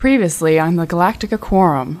Previously on the Galactica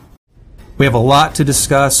Quorum. We have a lot to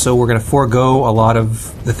discuss, so we're going to forego a lot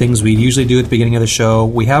of the things we usually do at the beginning of the show.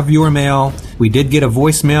 We have viewer mail. We did get a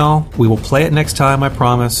voicemail. We will play it next time, I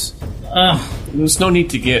promise. There's no need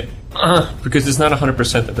to get... because it's not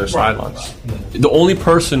 100% that they're Cylons. The only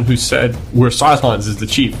person who said we're Cylons is the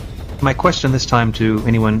Chief. My question this time to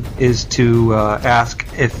anyone is to ask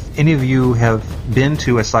if any of you have been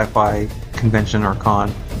to a sci-fi convention or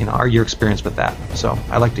con, are your experience with that. So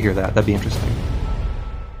I'd like to hear that. That'd be interesting.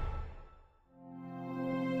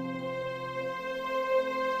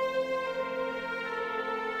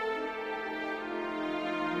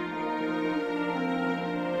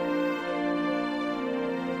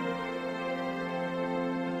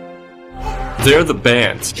 They're the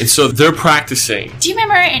band, and so they're practicing. Do you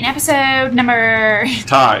remember in episode number...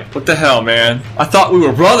 Ty, what the hell, man? I thought we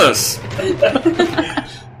were brothers!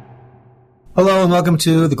 Hello and welcome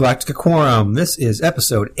to the Galactica Quorum. This is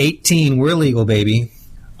episode 18. We're legal, baby.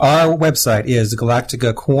 Our website is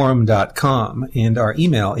galacticaquorum.com, and our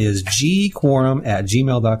email is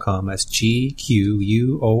gquorum@gmail.com. That's GQUORUM.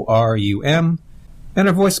 And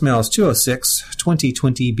our voicemail is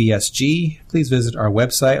 206-2020-BSG. Please visit our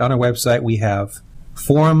website. On our website, we have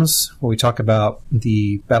forums where we talk about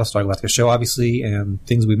the Battlestar Galactica show, obviously, and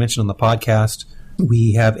things we mentioned on the podcast.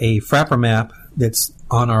 We have a Frapper map that's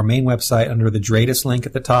on our main website under the Dratus link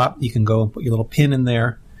at the top. You can go and put your little pin in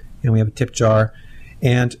there, and we have a tip jar.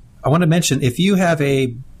 And I want to mention, if you have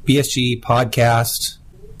a BSG podcast,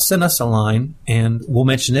 send us a line, and we'll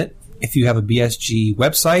mention it. If you have a BSG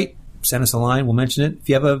website, send us a line. We'll mention it. If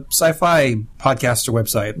you have a sci-fi podcast or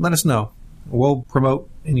website, let us know. We'll promote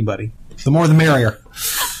anybody. The more the merrier.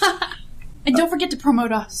 And don't forget to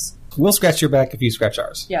promote us. We'll scratch your back if you scratch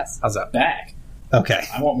ours. Yes. How's that? Back. Okay.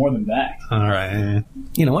 I want more than back. All right.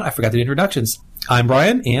 You know what? I forgot the introductions. I'm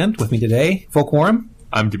Brian, and with me today, full quorum.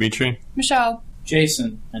 I'm Dimitri. Michelle.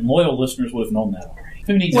 Jason. And loyal listeners would have known that already.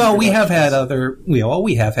 Who needs Well, we have had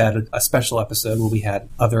we have had a special episode where we had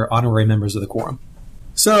other honorary members of the quorum.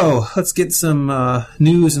 So, let's get some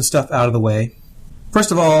news and stuff out of the way.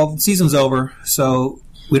 First of all, the season's over, so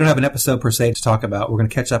we don't have an episode per se to talk about. We're going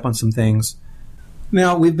to catch up on some things.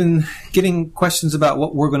 Now, we've been getting questions about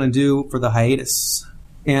what we're going to do for the hiatus.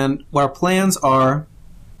 And what our plans are,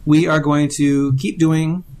 we are going to keep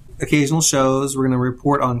doing occasional shows. We're going to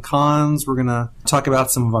report on cons. We're going to talk about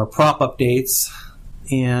some of our prop updates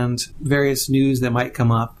and various news that might come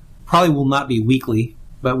up. Probably will not be weekly,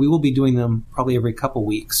 but we will be doing them probably every couple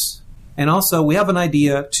weeks. And also, we have an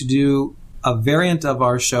idea to do a variant of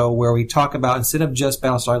our show where we talk about, instead of just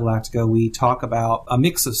Battlestar Galactica, we talk about a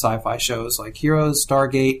mix of sci-fi shows like Heroes,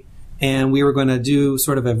 Stargate, and we were going to do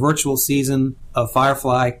sort of a virtual season of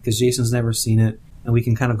Firefly because Jason's never seen it, and we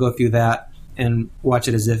can kind of go through that and watch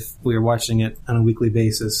it as if we were watching it on a weekly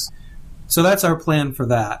basis. So that's our plan for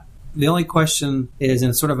that. The only question is, and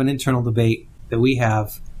it's sort of an internal debate that we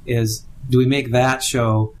have, is do we make that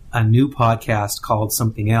show a new podcast called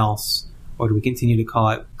something else, or do we continue to call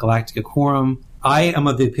it Galactica Quorum? I am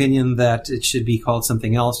of the opinion that it should be called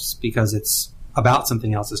something else because it's about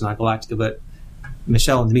something else. It's not Galactica, but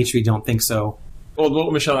Michelle and Dimitri don't think so. Well,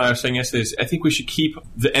 what Michelle and I were saying yesterday is I think we should keep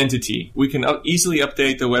the entity. We can easily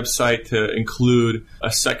update the website to include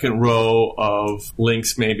a second row of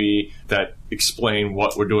links maybe that explain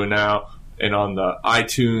what we're doing now. And on the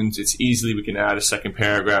iTunes, it's easily, we can add a second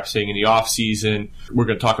paragraph saying in the off season, we're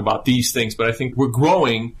going to talk about these things. But I think we're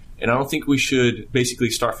growing, and I don't think we should basically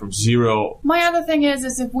start from zero. My other thing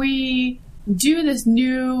is if we do this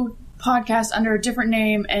new podcast under a different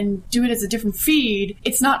name and do it as a different feed,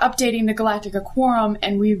 it's not updating the Galactica Quorum,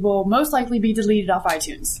 and we will most likely be deleted off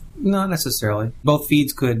iTunes. Not necessarily. Both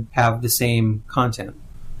feeds could have the same content.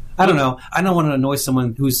 I don't know. I don't want to annoy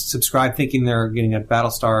someone who's subscribed thinking they're getting a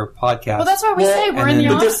Battlestar podcast. Well, that's why we say we're in the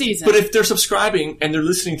off-season. But if they're subscribing and they're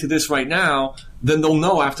listening to this right now, then they'll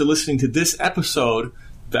know after listening to this episode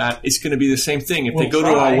that it's going to be the same thing. If they go to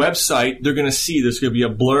our website, they're going to see there's going to be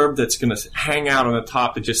a blurb that's going to hang out on the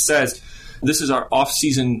top that just says, this is our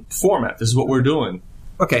off-season format. This is what we're doing.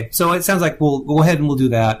 Okay, so it sounds like we'll go ahead and we'll do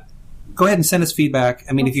that. Go ahead and send us feedback.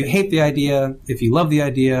 I mean, if you hate the idea, if you love the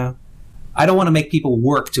idea, I don't want to make people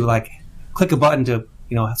work to, click a button to,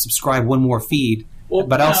 subscribe one more feed. Well,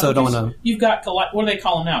 but I also don't want to... You've got, what do they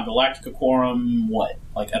call them now? Galactica Quorum, what?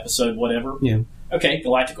 Like episode whatever? Yeah. Okay,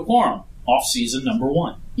 Galactica Quorum, off-season number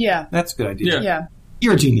 1. Yeah. That's a good idea. Yeah.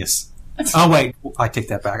 You're a genius. Oh, wait. I take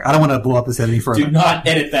that back. I don't want to blow up his head any further. Do not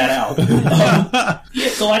edit that out.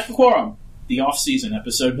 Galactica Quorum, the off-season,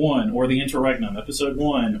 episode 1, or the Interregnum, episode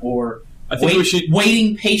 1, or I think we should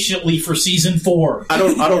waiting patiently for season 4. I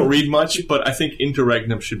don't read much, but I think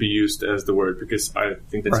interregnum should be used as the word because I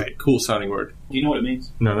think that's a cool sounding word. Do you know what it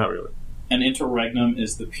means? No, not really. An interregnum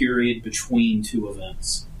is the period between two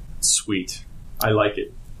events. Sweet. I like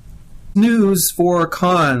it. News for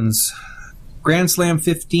cons. Grand Slam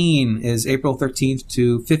 15 is April 13th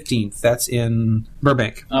to 15th. That's in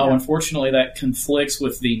Burbank. Oh, unfortunately, that conflicts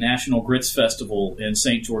with the National Grits Festival in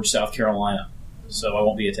St. George, South Carolina. So I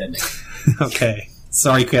won't be attending. Okay.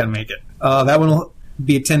 Sorry you can't make it. That one will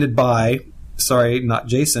be attended by, sorry, not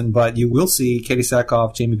Jason, but you will see Katie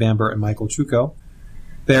Sackhoff, Jamie Bamber, and Michael Trucco.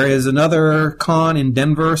 There is another con in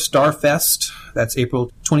Denver, Starfest. That's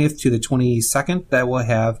April 20th to the 22nd. That will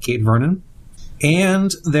have Kate Vernon.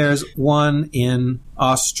 And there's one in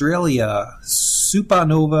Australia,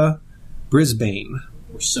 Supanova, Brisbane.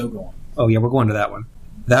 We're so going. Oh, yeah, we're going to that one.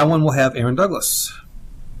 That one will have Aaron Douglas.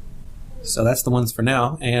 So that's the ones for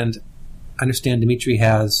now. And I understand Dimitri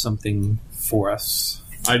has something for us.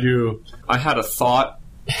 I do. I had a thought.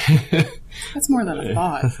 That's more than a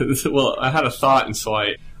thought. Well, I had a thought, and so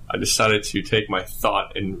I decided to take my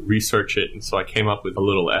thought and research it, and so I came up with a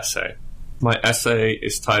little essay. My essay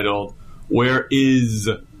is titled, Where is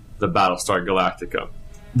the Battlestar Galactica?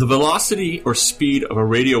 The velocity or speed of a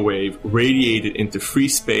radio wave radiated into free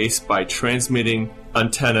space by transmitting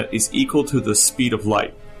antenna is equal to the speed of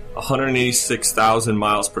light, 186,000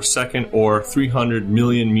 miles per second or 300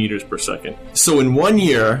 million meters per second. So in 1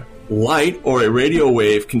 year, light or a radio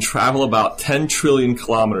wave can travel about 10 trillion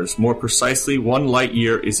kilometers. More precisely, 1 light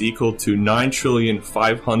year is equal to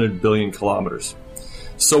 9,500 billion kilometers.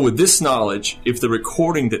 So with this knowledge, if the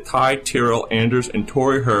recording that Ty, Tyrrell, Anders, and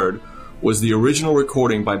Tori heard was the original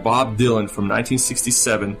recording by Bob Dylan from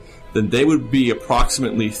 1967, then they would be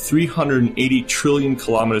approximately 380 trillion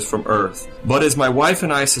kilometers from Earth. But as my wife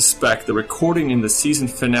and I suspect, the recording in the season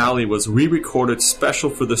finale was re-recorded special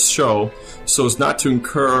for the show so as not to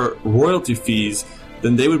incur royalty fees,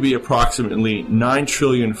 then they would be approximately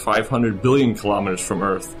 9,500 billion kilometers from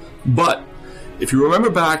Earth. But if you remember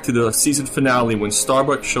back to the season finale when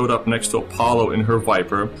Starbuck showed up next to Apollo in her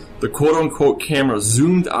Viper, the quote-unquote camera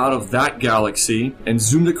zoomed out of that galaxy and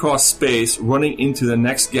zoomed across space, running into the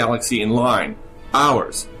next galaxy in line,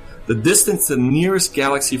 ours. The distance to the nearest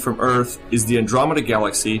galaxy from Earth is the Andromeda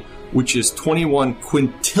Galaxy, which is 21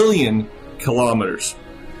 quintillion kilometers.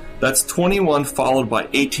 That's 21 followed by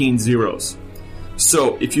 18 zeros.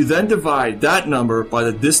 So if you then divide that number by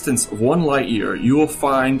the distance of 1 light year, you will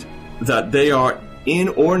find that they are in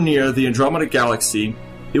or near the Andromeda Galaxy.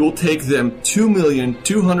 It will take them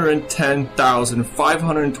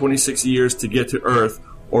 2,210,526 years to get to Earth,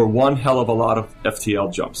 or one hell of a lot of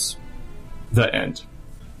FTL jumps. The end.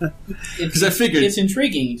 Because I figured it's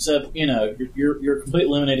intriguing. Except you're completely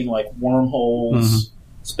eliminating like wormholes,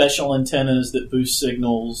 special antennas that boost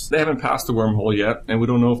signals. They haven't passed the wormhole yet, and we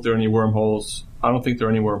don't know if there are any wormholes. I don't think there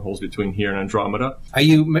are any wormholes between here and Andromeda. Are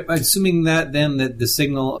you assuming that then that the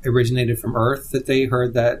signal originated from Earth, that they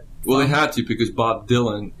heard that? Well, they had to because Bob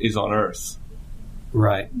Dylan is on Earth.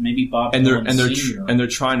 Right. Maybe Bob and Dylan they're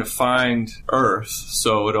trying to find Earth,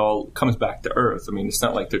 so it all comes back to Earth. I mean, it's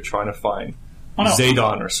not like they're trying to find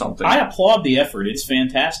Zedon or something. I applaud the effort. It's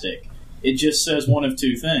fantastic. It just says one of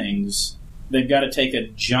two things. They've got to take a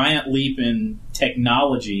giant leap in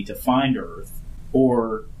technology to find Earth,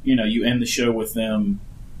 or, you end the show with them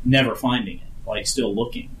never finding it, like still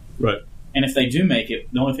looking. Right. And if they do make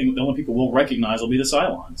it, the only people we'll recognize will be the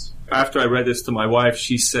Cylons. After I read this to my wife,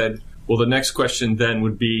 she said, well, the next question then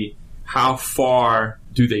would be, how far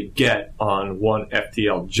do they get on one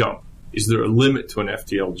FTL jump? Is there a limit to an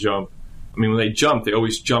FTL jump? I mean, when they jump, they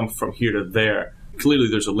always jump from here to there. Clearly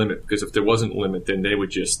there's a limit, because if there wasn't a limit, then they would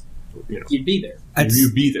just, You'd be there.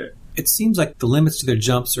 You'd be there. It seems like the limits to their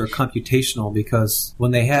jumps are computational, because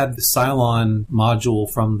when they had the Cylon module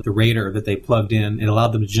from the Raider that they plugged in, it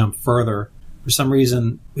allowed them to jump further. For some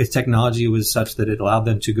reason, its technology was such that it allowed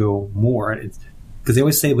them to go more. Because they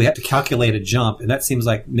always say we have to calculate a jump, and that seems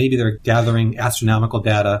like maybe they're gathering astronomical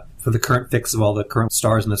data for the current fix of all the current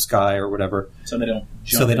stars in the sky or whatever. So they don't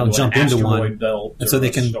jump into one. Belt, and so they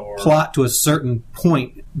can plot to a certain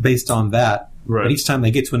point based on that. Right. But each time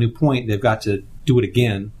they get to a new point, they've got to do it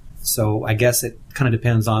again. So I guess it kind of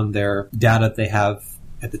depends on their data that they have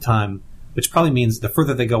at the time, which probably means the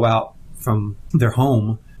further they go out from their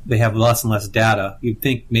home, they have less and less data. You'd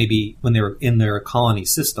think maybe when they were in their colony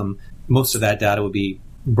system, most of that data would be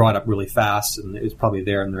brought up really fast, and it was probably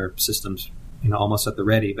there in their systems, almost at the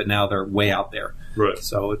ready, but now they're way out there. Right.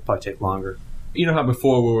 So it'd probably take longer. You know how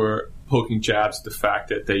before we were poking jabs at the fact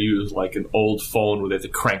that they use like an old phone where they have to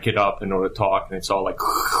crank it up in order to talk, and it's all like...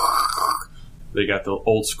 They got the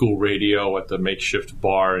old school radio at the makeshift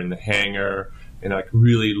bar in the hangar, and like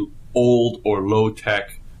really old or low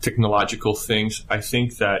tech technological things. I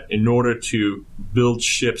think that in order to build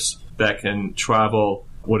ships that can travel,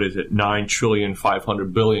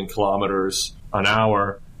 9,500,000,000,000 kilometers an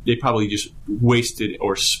hour, they probably just wasted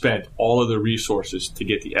or spent all of the resources to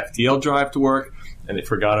get the FTL drive to work, and they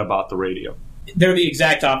forgot about the radio. They're the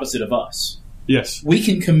exact opposite of us. Yes. We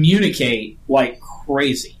can communicate like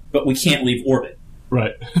crazy, but we can't leave orbit.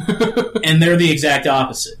 Right. And they're the exact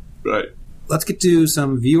opposite. Right. Let's get to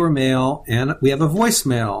some viewer mail, and we have a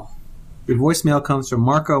voicemail. Your voicemail comes from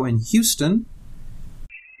Marco in Houston.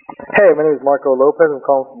 Hey, my name is Marco Lopez. I'm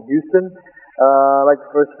calling from Houston. I'd like to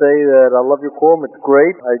first say that I love your quorum. It's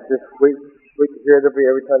great. I just wait to hear it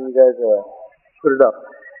every time you guys put it up.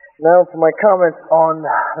 Now for my comments on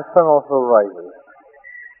The Sun Also Rises.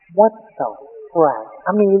 What the crap?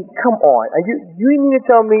 I mean, come on. You mean to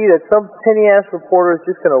tell me that some penny-ass reporter is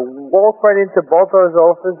just going to walk right into Baltar's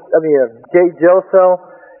office, jail cell,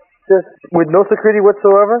 just with no security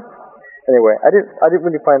whatsoever? Anyway, I didn't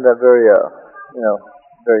really find that very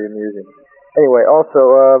amusing. Anyway,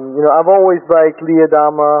 also, I've always liked Lee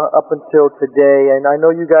Adama up until today, and I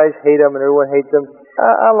know you guys hate him and everyone hates him.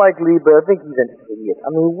 I like Lee, but I think he's an idiot. I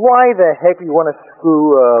mean, why the heck do you want to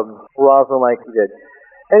screw Rosalind like he did?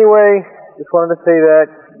 Anyway, just wanted to say that,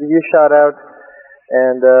 give you a shout out,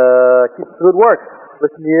 and keep up the good work.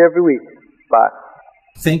 Listen to you every week. Bye.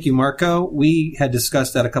 Thank you, Marco. We had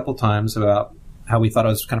discussed that a couple times about how we thought it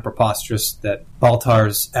was kind of preposterous that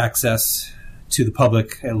Baltar's access to the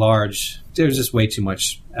public at large, there was just way too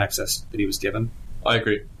much access that he was given. I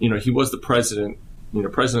agree. He was the president.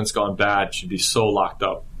 President's gone bad, should be so locked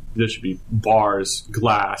up. There should be bars,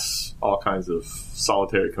 glass, all kinds of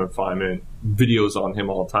solitary confinement, videos on him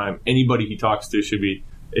all the time. Anybody he talks to should be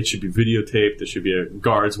videotaped. There should be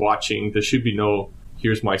guards watching. There should be no,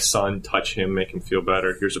 here's my son, touch him, make him feel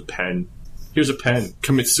better. Here's a pen.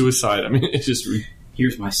 Commit suicide. I mean, it's just...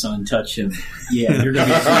 Here's my son, touch him. Yeah, you're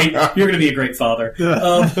gonna be a great father.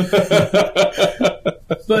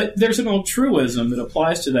 But there's an old truism that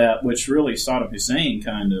applies to that, which really Saddam Hussein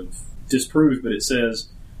kind of disproves, but it says,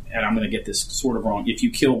 and I'm going to get this sort of wrong, if you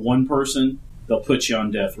kill one person, they'll put you on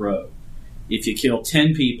death row. If you kill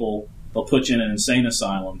 10 people, they'll put you in an insane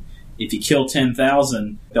asylum. If you kill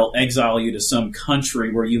 10,000, they'll exile you to some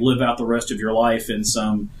country where you live out the rest of your life in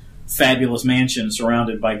some fabulous mansion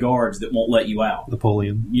surrounded by guards that won't let you out.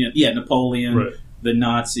 Napoleon. Yeah, Napoleon, right. The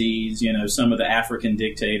Nazis, some of the African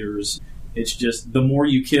dictators. It's just, the more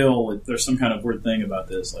you kill, there's some kind of weird thing about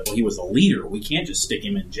this. Like, well, he was a leader. We can't just stick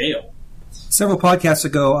him in jail. Several podcasts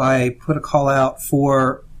ago, I put a call out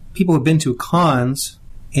for people who've been to cons,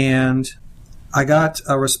 and I got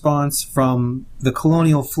a response from the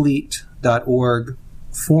colonialfleet.org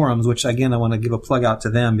forums, which, again, I want to give a plug out to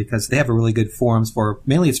them because they have a really good forums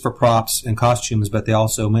mainly it's for props and costumes, but they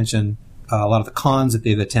also mention a lot of the cons that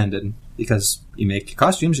they've attended because you make your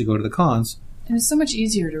costumes, you go to the cons. And it's so much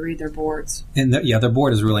easier to read their boards. And their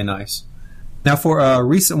board is really nice. Now, for a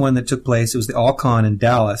recent one that took place, it was the All-Con in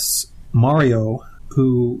Dallas. Mario,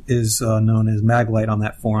 who is known as Maglite on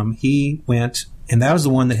that forum, he went, and that was the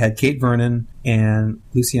one that had Kate Vernon and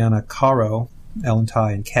Luciana Caro, Ellen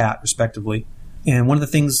Ty and Kat, respectively. And one of the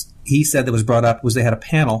things he said that was brought up was they had a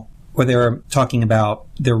panel where they were talking about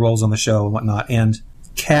their roles on the show and whatnot. And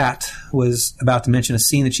Kat was about to mention a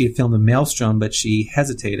scene that she had filmed in Maelstrom, but she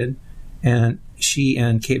hesitated. And she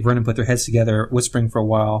and Kate Vernon put their heads together, whispering for a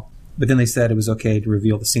while. But then they said it was okay to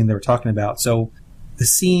reveal the scene they were talking about. So the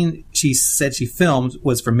scene she said she filmed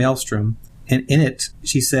was for Maelstrom. And in it,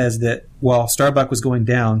 she says that while Starbuck was going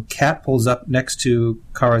down, Kat pulls up next to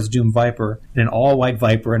Kara's Doom Viper in an all-white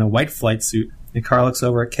Viper in a white flight suit. And Kara looks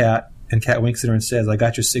over at Kat, and Kat winks at her and says, "I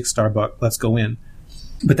got your 6 Starbuck, let's go in."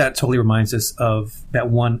 But that totally reminds us of that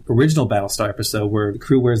one original Battlestar episode where the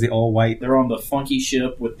crew wears the all-white. They're on the funky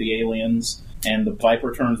ship with the aliens, and the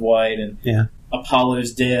Viper turns white, and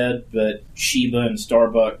Apollo's dead, but Sheba and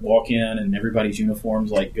Starbuck walk in, and everybody's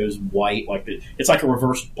uniforms goes white. It's like a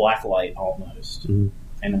reverse blacklight almost. Mm-hmm.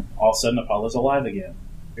 And all of a sudden, Apollo's alive again.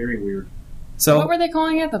 Very weird. So, what were they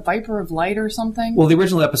calling it? The Viper of Light or something? Well, the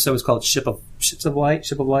original episode was called Ship of Light?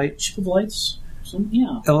 Ship of Lights?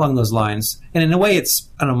 Along those lines. And in a way,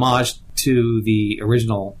 it's an homage to the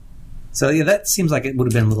original. So, yeah, that seems like it would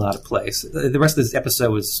have been a little out of place. The rest of this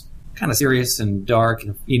episode was kind of serious and dark,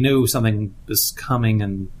 and you knew something was coming,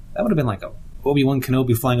 and that would have been like a Obi-Wan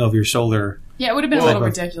Kenobi flying over your shoulder. Yeah, it would have been a little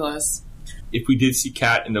ridiculous. If we did see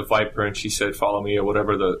Kat in the Viper and she said, "Follow me," or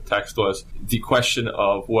whatever the text was, the question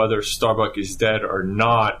of whether Starbuck is dead or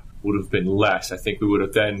not would have been less. I think we would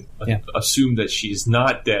have then assumed that she's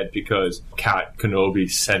not dead because Kat Kenobi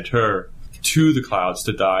sent her to the clouds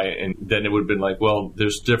to die, and then it would have been like, well,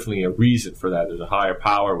 there's definitely a reason for that. There's a higher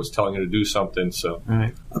power was telling her to do something. So, all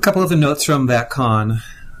right. A couple other notes from that con.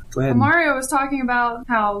 Go ahead. Mario was talking about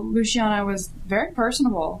how Luciana was very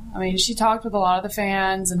personable. I mean, she talked with a lot of the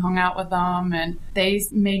fans and hung out with them, and they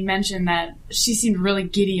made mention that she seemed really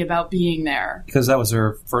giddy about being there. Because that was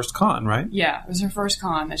her first con, right? Yeah, it was her first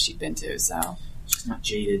con that she'd been to, so... She's not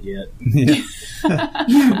jaded yet.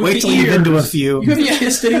 Wait till you've been to a few. You haven't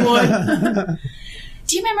kissed anyone?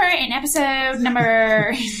 Do you remember in episode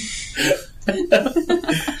number...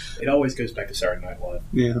 It always goes back to Saturday Night Live.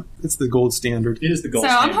 Yeah, it's the gold standard. It is the gold So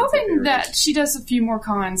standard. I'm hoping that she does a few more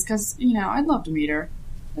cons, because, I'd love to meet her.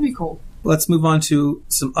 That'd be cool. Let's move on to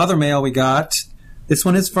some other mail we got. This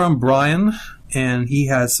one is from Brian, and he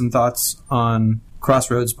has some thoughts on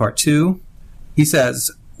Crossroads Part 2. He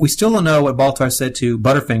says, we still don't know what Baltar said to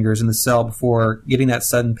Butterfingers in the cell before getting that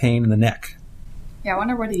sudden pain in the neck. Yeah, I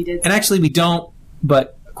wonder what he did. And actually, we don't,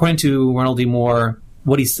 but according to Ronald D. Moore,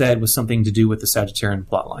 what he said was something to do with the Sagittarian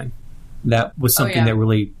plotline. That was something that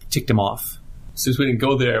really ticked him off. Since we didn't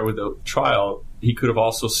go there with the trial, he could have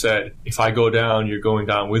also said, if I go down, you're going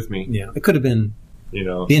down with me. Yeah, it could have been.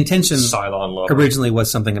 The intention Cylon lover. Originally was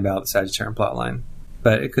something about the Sagittarian plotline,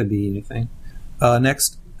 but it could be anything.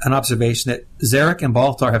 Next, an observation that Zarek and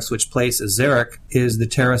Baltar have switched places. Zarek is the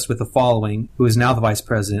terrorist with the following, who is now the vice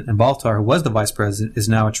president, and Baltar, who was the vice president, is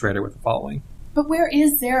now a traitor with the following. But where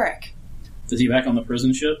is Zarek? Is he back on the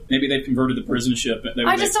prison ship? Maybe they've converted the prison ship.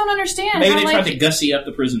 I just don't understand. Maybe they tried to gussy up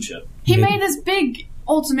the prison ship. He made this big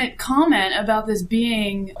ultimate comment about this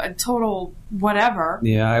being a total whatever.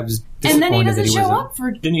 Yeah, I was disappointed. And then he doesn't show up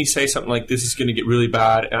for... Didn't he say something like, this is going to get really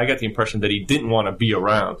bad? And I got the impression that he didn't want to be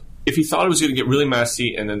around. If he thought it was going to get really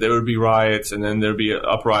messy, and then there would be riots, and then there would be an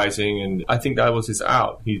uprising, and I think that was his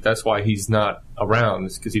out. That's why he's not around,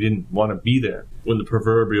 is because he didn't want to be there when the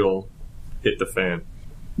proverbial hit the fan.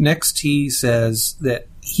 Next, he says that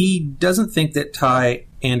he doesn't think that Ty,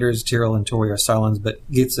 Anders, Tyrell, and Tori are Cylons, but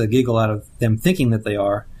gets a giggle out of them thinking that they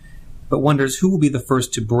are, but wonders who will be the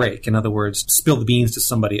first to break, in other words, spill the beans to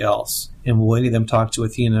somebody else, and will any of them talk to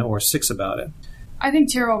Athena or Six about it? I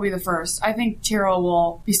think Tyrell will be the first. I think Tyrell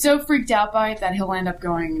will be so freaked out by it that he'll end up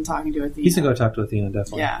going and talking to Athena. He's going to go talk to Athena,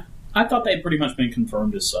 definitely. Yeah. I thought they'd pretty much been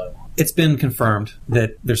confirmed as Cylons. It's been confirmed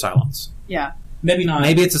that they're Cylons. Yeah. Maybe not.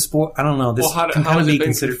 Maybe it's a sport. I don't know. This how can has be it been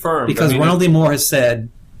considered confirmed? because Ronald D. Moore has said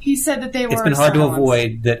he said that they were. It's been hard to Cylons.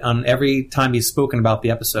 avoid that on every time he's spoken about the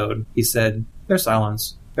episode. He said they're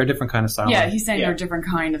Cylons. They're a different kind of Cylon. Yeah, he's saying they're a different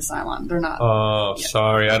kind of Cylon. They're not. Oh,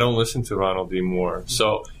 sorry, I don't listen to Ronald D. Moore.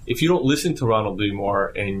 So if you don't listen to Ronald D.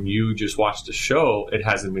 Moore and you just watch the show, it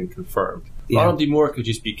hasn't been confirmed. Yeah. Ronald D. Moore could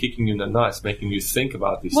just be kicking you in the nuts, making you think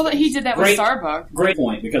about these things. Well, he did that with Starbuck. Great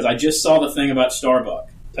point, because I just saw the thing about Starbuck.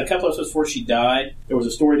 A couple episodes before she died, there was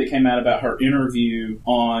a story that came out about her interview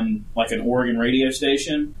on like an Oregon radio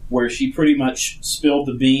station where she pretty much spilled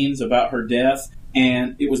the beans about her death.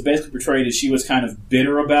 And it was basically portrayed as she was kind of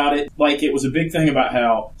bitter about it. Like, it was a big thing about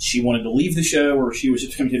how she wanted to leave the show, or she was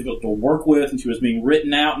just becoming difficult to work with, and she was being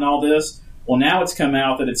written out and all this. Well, now it's come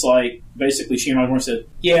out that it's like, basically she and Ronald Moore said,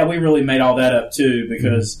 yeah, we really made all that up too,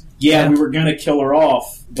 because, we were going to kill her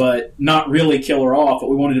off, but not really kill her off, but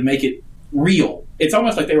we wanted to make it real. It's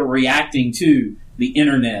almost like they were reacting to the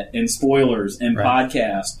internet and spoilers and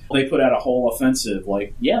podcasts. They put out a whole offensive,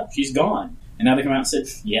 like, yeah, she's gone. And now they come out and said,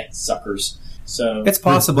 yeah, suckers. So it's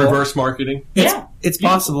possible. Reverse marketing? It's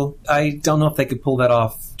possible. I don't know if they could pull that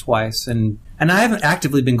off twice. And I haven't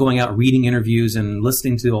actively been going out reading interviews and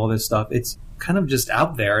listening to all this stuff. It's kind of just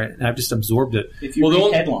out there, and I've just absorbed it. If you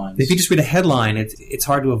read headlines. If you just read a headline, it's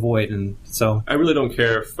hard to avoid. And so I really don't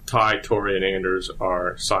care if Ty, Tori, and Anders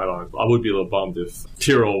are Cylons. I would be a little bummed if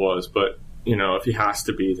Tyrell was, but, if he has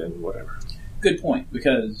to be, then whatever. Good point,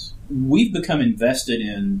 because we've become invested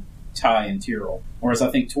in Ty and Tyrell, whereas I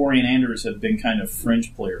think Tori and Anders have been kind of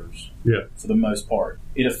fringe players for the most part.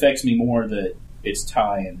 It affects me more that it's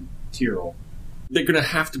Ty and Tyrell. They're going to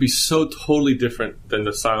have to be so totally different than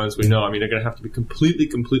the Cylons we know. I mean, they're going to have to be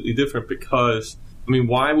completely different because,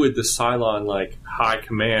 why would the Cylon, high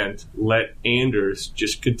command let Anders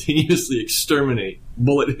just continuously exterminate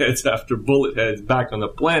bullet heads after bullet heads back on the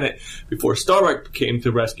planet before Starbuck came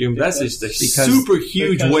to rescue him? That's just a super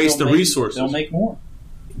huge waste of resources. They'll make more.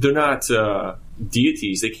 They're not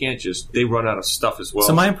deities. They can't they run out of stuff as well.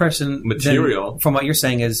 So my impression material from what you're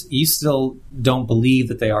saying is you still don't believe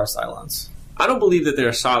that they are Cylons. I don't believe that they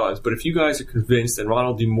are Cylons, but if you guys are convinced, and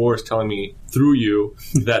Ronald D. Moore is telling me through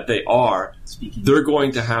they are, they're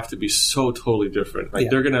going to have to be so totally different.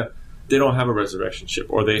 They're they don't have a resurrection ship,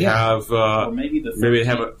 or they have or maybe the 13th. maybe they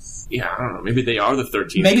have a I don't know. Maybe they are the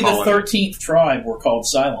 13th. Maybe colony. the 13th tribe were called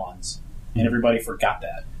Cylons, and everybody forgot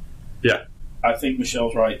that. Yeah. I think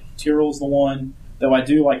Michelle's right. Tyrell's the one, though I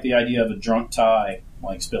do like the idea of a drunk tie,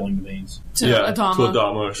 like spilling the beans. To Yeah, Adama. to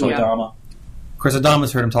Adama or something. Adama. Of course,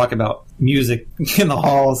 Adama's heard him talk about music in the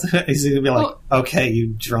halls. He's going to be like, okay, you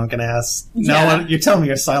drunken ass. Yeah. No, you're telling me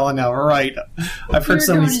you're silent now. Right. I've heard You're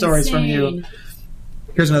so many going stories from you. insane.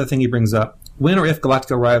 Here's another thing he brings up. When or if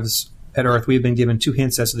Galactica arrives at Earth, we've been given 2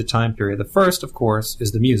 hints as to the time period. The first, of course,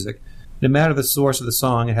 is the music. No matter the source of the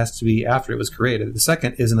song, it has to be after it was created. The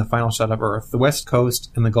second is in the final shot of Earth. The west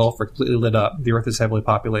coast and the Gulf are completely lit up. The Earth is heavily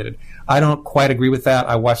populated. I don't quite agree with that.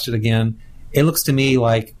 I watched it again. It looks to me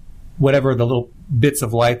like whatever the little bits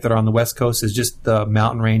of light that are on the west coast is just the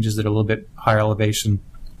mountain ranges that are a little bit higher elevation.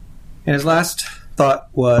 And his last thought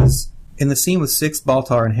was, in the scene with Six,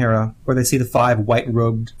 Baltar, and Hera, where they see the 5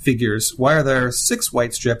 white-robed figures, why are there 6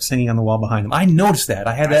 white strips hanging on the wall behind them? I noticed that.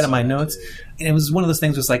 I had that in my notes. And it was one of those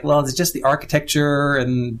things where it's like, well, it's just the architecture,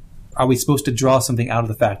 and are we supposed to draw something out of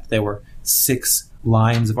the fact that there were 6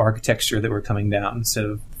 lines of architecture that were coming down instead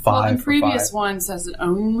of 5? Well, in for previous 5? ones, has it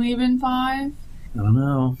only been 5? I don't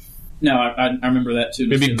know. No, I remember that too.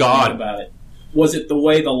 Maybe Just God. thinking about it. Was it the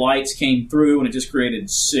way the lights came through and it just created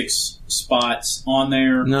 6 spots on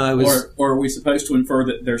there? No, it was... Or are we supposed to infer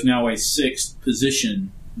that there's now a 6th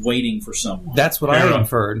position waiting for someone? That's what I Hera.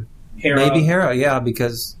 inferred. Hera. Maybe Hera, yeah,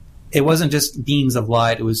 because it wasn't just beams of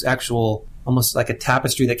light. It was actual, almost like a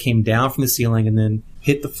tapestry that came down from the ceiling and then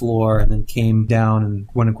hit the floor and then came down and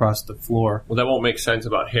went across the floor. Well, that won't make sense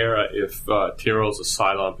about Hera if Tyrell's a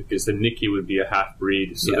Cylon, because then Nikki would be a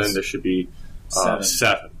half-breed, so Yes. then there should be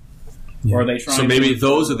 7. Or are they trying So maybe to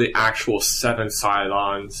those are the actual 7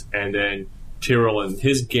 Cylons, and then Tyrell and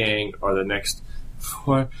his gang are the next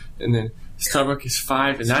 4, and then Starbuck is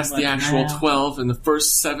 5, and that's the actual 12, and the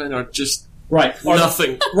first 7 are just right? Are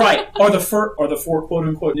nothing. Right. Are the 4 quote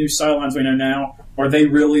unquote new Cylons we know now, are they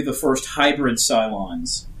really the first hybrid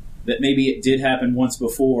Cylons? That maybe it did happen once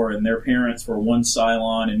before and their parents were 1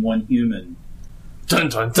 Cylon and 1 human. Dun,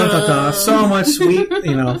 dun, Dun, dun. dun, dun. So much sweet,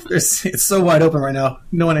 it's so wide open right now.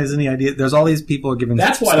 No one has any idea. There's all these people giving.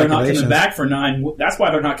 That's why they're not coming speculations. back for 9. That's why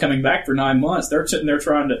they're not coming back for 9 months. They're sitting there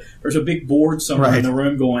trying to. There's a big board somewhere Right. in the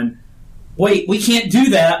room going, "Wait, we can't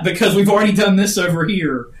do that because we've already done this over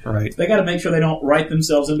here." Right. They got to make sure they don't write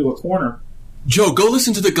themselves into a corner. Joe, go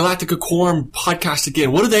listen to the Galactica Quorum podcast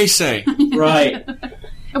again. What do they say? Right.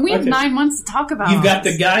 And we have Okay. 9 months to talk about You've got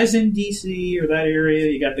it. the guys in D.C. or that area.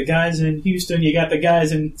 You got the guys in Houston. You got the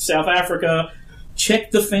guys in South Africa.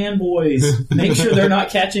 Check the fanboys. Make sure they're not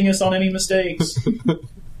catching us on any mistakes.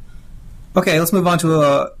 Okay, let's move on to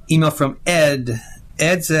an email from Ed.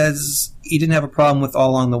 Ed says he didn't have a problem with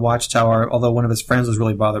All Along the Watchtower, although one of his friends was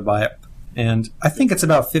really bothered by it. And I think it's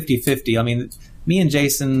about 50-50. I mean, me and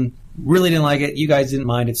Jason really didn't like it. You guys didn't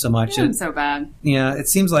mind it so much. It wasn't so bad. Yeah, it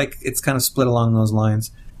seems like it's kind of split along those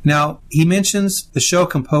lines. Now, he mentions the show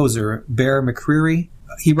composer, Bear McCreary.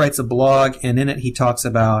 He writes a blog, and in it he talks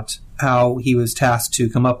about how he was tasked to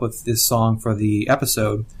come up with this song for the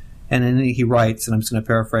episode. And in it he writes, and I'm just going to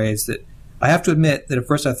paraphrase, that I have to admit that at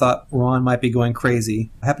first I thought Ron might be going crazy.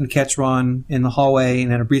 I happened to catch Ron in the hallway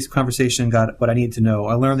and in a brief conversation got what I needed to know.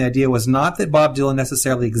 I learned the idea was not that Bob Dylan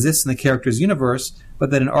necessarily exists in the character's universe, but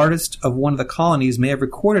that an artist of one of the colonies may have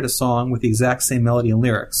recorded a song with the exact same melody and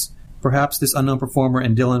lyrics. Perhaps this unknown performer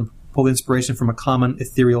and Dylan pulled inspiration from a common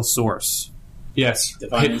ethereal source. Yes.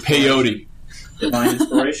 Divine Peyote. Divine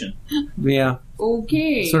inspiration. Yeah,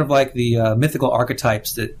 Okay. sort of like the mythical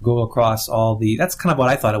archetypes that go across all the... That's kind of what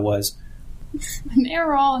I thought it was. And they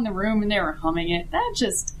were all in the room and they were humming it.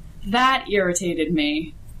 That irritated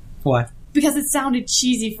me. Why? Because it sounded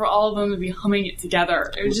cheesy for all of them to be humming it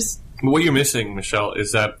together. It was just... What you're missing, Michelle,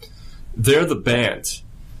 is that they're the band.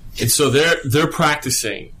 And so they're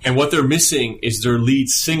practicing. And what they're missing is their lead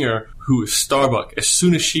singer, who is Starbuck. As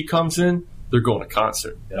soon as she comes in, they're going to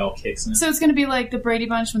concert. It all kicks in. So it's going to be like the Brady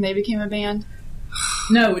Bunch when they became a band?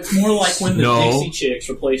 No, it's more like when the No. Dixie Chicks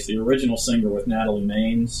replaced the original singer with Natalie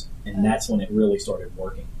Maines, and that's when it really started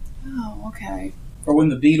working. Oh, okay. Or when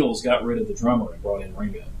the Beatles got rid of the drummer and brought in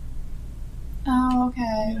Ringo. Oh,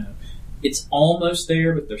 okay. You know, it's almost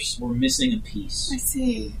there, but we're missing a piece. I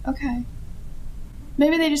see. Okay.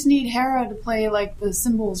 Maybe they just need Hera to play like the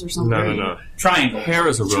cymbals or something. No. Triangle.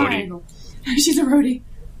 Hera's a roadie. Triangle. She's a roadie.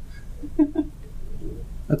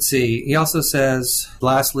 Let's see. He also says,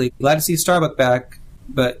 lastly, glad to see Starbuck back,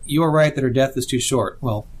 but you are right that her death is too short.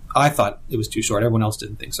 Well, I thought it was too short. Everyone else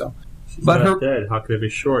didn't think so. But her, dead. How could it be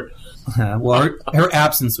short? well, her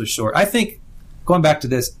absence was short. I think, going back to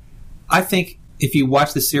this, I think if you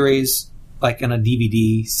watch the series like on a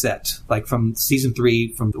DVD set, like from season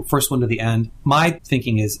 3, from the first one to the end, my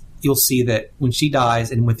thinking is you'll see that when she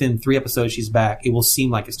dies and within 3 episodes she's back, it will seem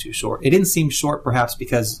like it's too short. It didn't seem short perhaps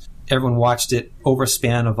because everyone watched it over a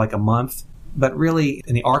span of like a month, but really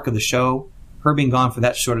in the arc of the show, her being gone for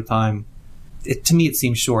that short a time, to me it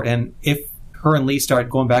seems short. And if her and Lee start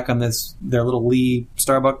going back on their little Lee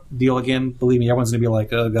Starbuck deal again, believe me, everyone's going to be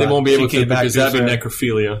like, oh, God. They won't be able to because that'd be her.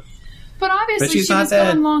 necrophilia. But obviously But she's she not was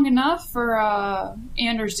dead. gone long enough for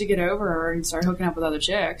Anders to get over her and start hooking up with other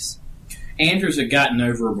chicks. Andrews had gotten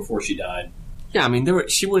over her before she died. Yeah, I mean,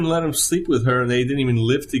 she wouldn't let him sleep with her, and they didn't even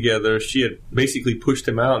live together. She had basically pushed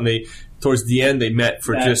him out, and towards the end, they met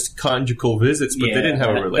for just conjugal visits, but they didn't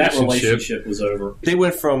have a relationship. That relationship was over. They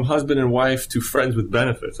went from husband and wife to friends with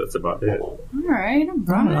benefits. That's about it. All right. I don't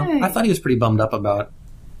know. I thought he was pretty bummed up about it.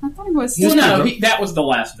 I thought he was. Well, no, that was the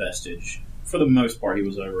last vestige. For the most part, he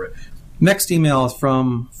was over it. Next email is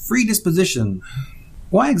from Free Disposition.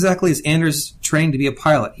 Why exactly is Anders trained to be a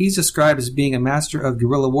pilot? He's described as being a master of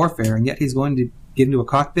guerrilla warfare, and yet he's going to get into a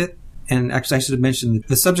cockpit? And actually, I should have mentioned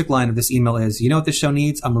the subject line of this email is, you know what this show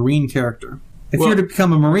needs? A Marine character. If you were to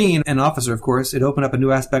become a Marine, an officer, of course, it'd open up a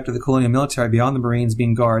new aspect of the colonial military beyond the Marines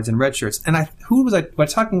being guards and red shirts. And I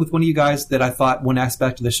was talking with one of you guys that I thought one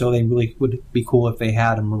aspect of the show they really would be cool if they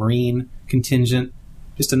had a Marine contingent,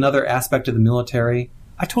 just another aspect of the military.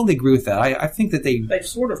 I totally agree with that. I think that they've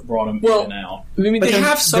sort of brought them Well, in and out. I mean, But they they're-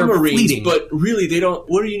 have some they're Marines, fleeting. but really they don't.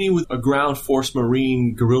 What do you need with a ground force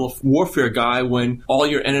Marine guerrilla warfare guy when all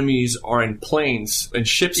your enemies are in planes and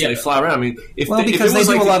ships and they fly around? I mean, because they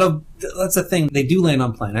do a lot of. That's the thing. They do land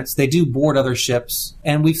on planets. They do board other ships,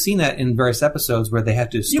 and we've seen that in various episodes where they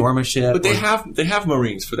have to storm a ship. But they have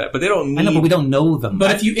Marines for that, but they don't need. I know, but we don't know them.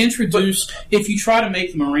 But if you try to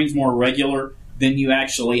make the Marines more regular, then you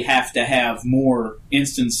actually have to have more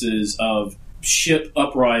instances of ship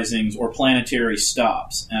uprisings or planetary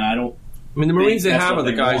stops. And I mean, the Marines they that's have what are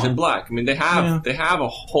the they guys want. in black. I mean, they have a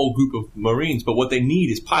whole group of Marines, but what they need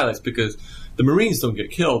is pilots because the Marines don't get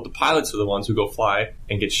killed. The pilots are the ones who go fly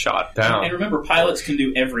and get shot down. And remember, pilots can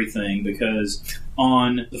do everything because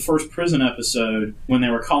on the first prison episode, when they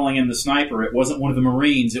were calling in the sniper, it wasn't one of the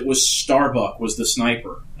Marines. It was Starbuck was the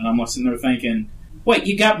sniper. And I'm sitting there thinking, wait,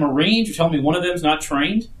 you got Marines? You're telling me one of them's not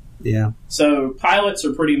trained? Yeah. So pilots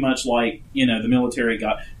are pretty much like, the military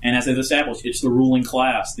guy. And as they've established, it's the ruling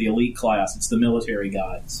class, the elite class. It's the military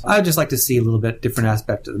guys. I'd just like to see a little bit different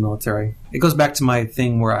aspect of the military. It goes back to my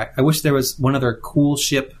thing where I wish there was one other cool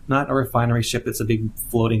ship, not a refinery ship that's a big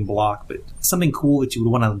floating block, but something cool that you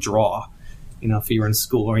would want to draw. If you were in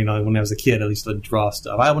school or, when I was a kid, at least I'd draw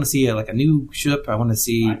stuff. I want to see a new ship. I want to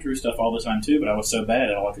see... I drew stuff all the time too, but I was so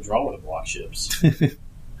bad at all I could draw with the block ships.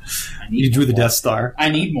 You drew the Death Star. I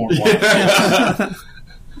need more block ships.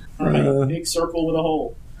 Right. Big circle with a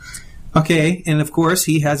hole. Okay, and of course,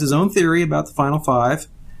 he has his own theory about the Final Five.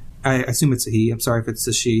 I assume it's a he. I'm sorry if it's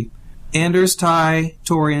a she. Anders, Ty,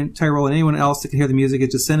 Tori, and Tyrell, and anyone else that can hear the music is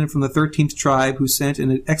descended from the 13th tribe who sent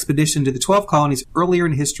an expedition to the 12 colonies earlier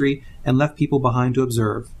in history and left people behind to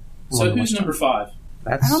observe. So who's number 5?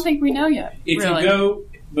 I don't think we know yet. If really. you go,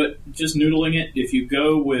 but just noodling it, if you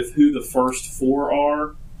go with who the first 4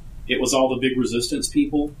 are, it was all the big resistance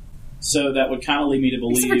people. So that would kind of lead me to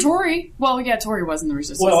believe. Except for Tori. Well, yeah, Tori was in the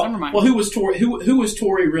resistance. Well, Never mind. Well, who was Tori? Who was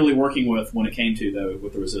Tori really working with when it came to though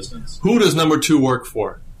with the resistance? Who does number 2 work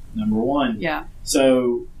for? Number 1. Yeah.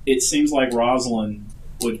 So it seems like Rosalind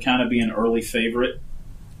would kind of be an early favorite.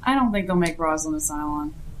 I don't think they'll make Rosalind a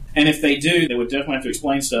Cylon. And if they do, they would definitely have to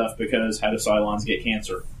explain stuff because how do Cylons get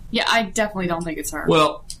cancer? Yeah, I definitely don't think it's her.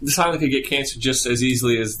 Well, the Cylon could get cancer just as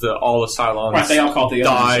easily as all the Cylons Right, they all caught the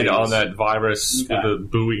died other on that virus Okay. with the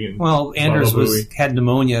buoy. And Well, Anders buoy. had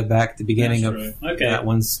pneumonia back at the beginning That's of true. Okay. that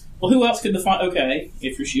one's. Well, who else could define? Okay,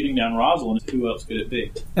 if you're shooting down Rosalind, who else could it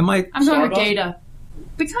be? I'm I'm going with Starbuck? Data.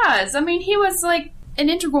 Because, he was like an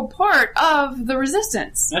integral part of the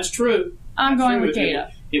resistance. That's true. I'm That's going true. with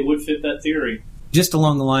Data. It would fit that theory. just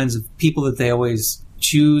along the lines of people that they always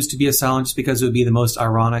choose to be a Cylon just because it would be the most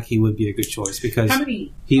ironic. He would be a good choice because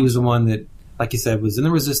he was the one that, like you said, was in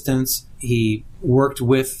the Resistance. He worked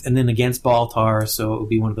with and then against Baltar, so it would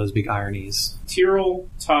be one of those big ironies. Tyrell,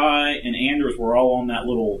 Ty, and Anders were all on that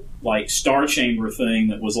little star chamber thing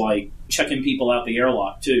that was checking people out the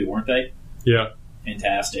airlock too, weren't they? Yeah.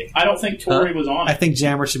 Fantastic. I don't think Tori was on it. I think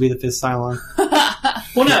Jammer should be the fifth Cylon.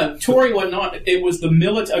 Well, no, Tori wasn't on it. It was the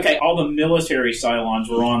military. Okay, all the military Cylons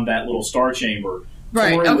were on that little star chamber.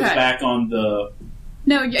 Right, Tori was okay. back on the...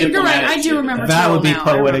 No, you're right. I do remember. That would be Tyrell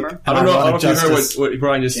now, I poetic. remember. I don't know if you heard Justice. what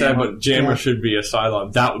Brian just said, Jammer. but Jammer Yeah. should be a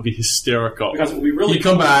Cylon. That would be hysterical. Because we really You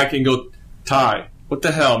come back and go, Ty, What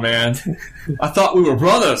the hell, man? I thought we were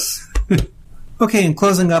brothers. Okay, in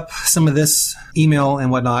closing up some of this email and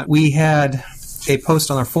whatnot, we had a post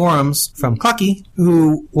on our forums from Clucky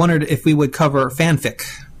who wondered if we would cover fanfic.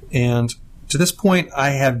 And to this point,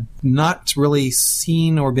 I have not really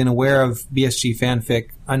seen or been aware of BSG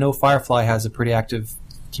fanfic. I know Firefly has a pretty active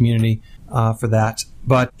community for that,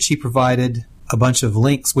 but she provided a bunch of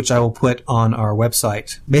links, which I will put on our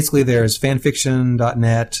website. Basically, there's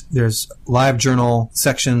fanfiction.net. There's live journal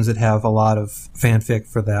sections that have a lot of fanfic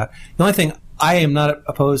for that. The only thing, I am not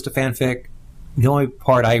opposed to fanfic. The only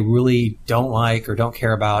part I really don't like or don't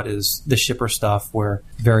care about is the shipper stuff where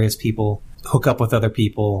various people hook up with other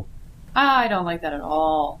people. I don't like that at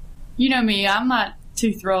all. You know me, I'm not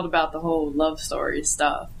too thrilled about the whole love story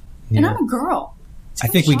stuff. Yeah. And I'm a girl. I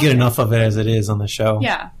think we get enough of it as it is on the show.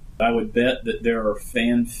 Yeah. I would bet that there are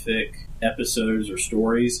fanfic episodes or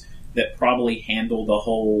stories that probably handle the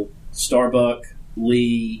whole Starbuck,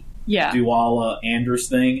 Lee, Yeah. Duala, Anders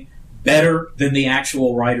thing better than the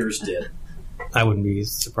actual writers did. I wouldn't be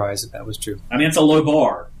surprised if that was true. I mean, it's a low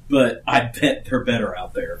bar, but I bet they're better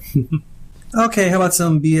out there. Okay, how about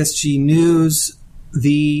some BSG news?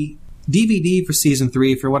 The DVD for Season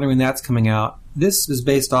 3, if you're wondering when that's coming out, this is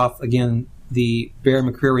based off, again, the Bear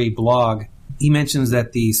McCreary blog. He mentions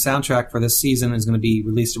that the soundtrack for this season is going to be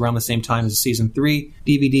released around the same time as the Season 3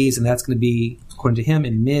 DVDs, and that's going to be, according to him,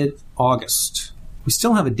 in mid-August. We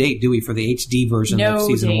still have a date, do we, for the HD version No of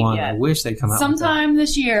Season date 1? yet. I wish they'd come out with Sometime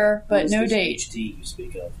this year, but no What's this date. HD you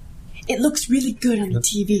speak of? It looks really good on the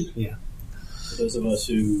TV. For those of us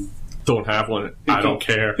who Don't have one. I don't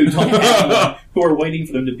care. don't have them, who are waiting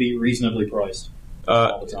for them to be reasonably priced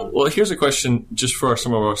all the time. Well, here's a question just for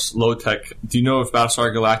some of us low tech. Do you know if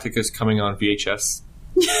Battlestar Galactica is coming on VHS?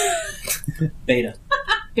 Beta.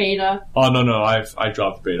 Beta. Oh no, I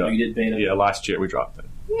dropped beta. Oh, you did beta? Yeah, last year we dropped it.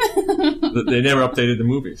 They never updated the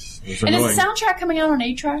movies. It was And annoying. is the soundtrack coming out on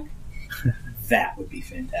 8-track? That would be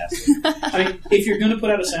fantastic. I mean, if you're going to put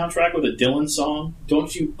out a soundtrack with a Dylan song,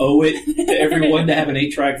 don't you owe it to everyone to have an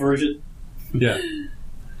 8-track version? Yeah.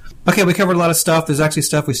 Okay, we covered a lot of stuff. There's actually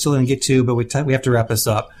stuff we still didn't get to, but we have to wrap this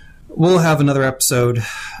up. We'll have another episode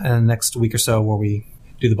next week or so where we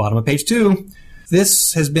do the bottom of page 2.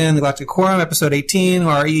 This has been the Galactic Quorum, episode 18.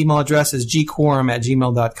 Our email address is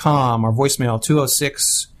gquorum@gmail.com. Our voicemail,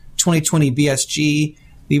 206-2020-BSG.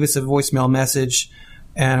 Leave us a voicemail message.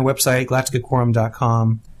 And our website,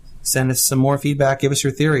 galacticaquorum.com. Send us some more feedback. Give us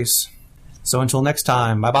your theories. So until next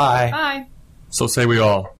time, bye-bye. Bye. So say we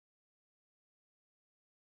all.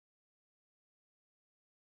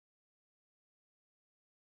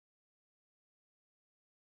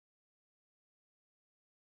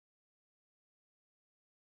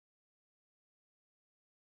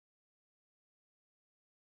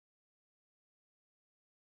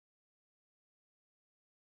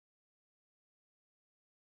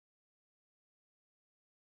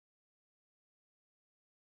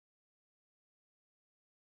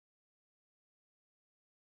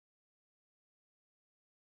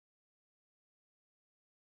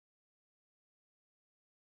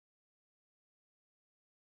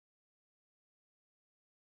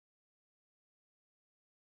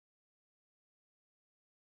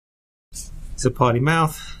 It's a potty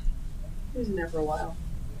mouth. It was never a while.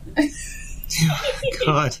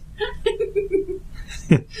 God.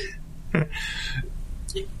 Did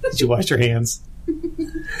you wash your hands?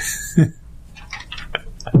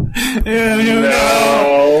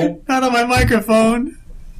 No! Not on my microphone.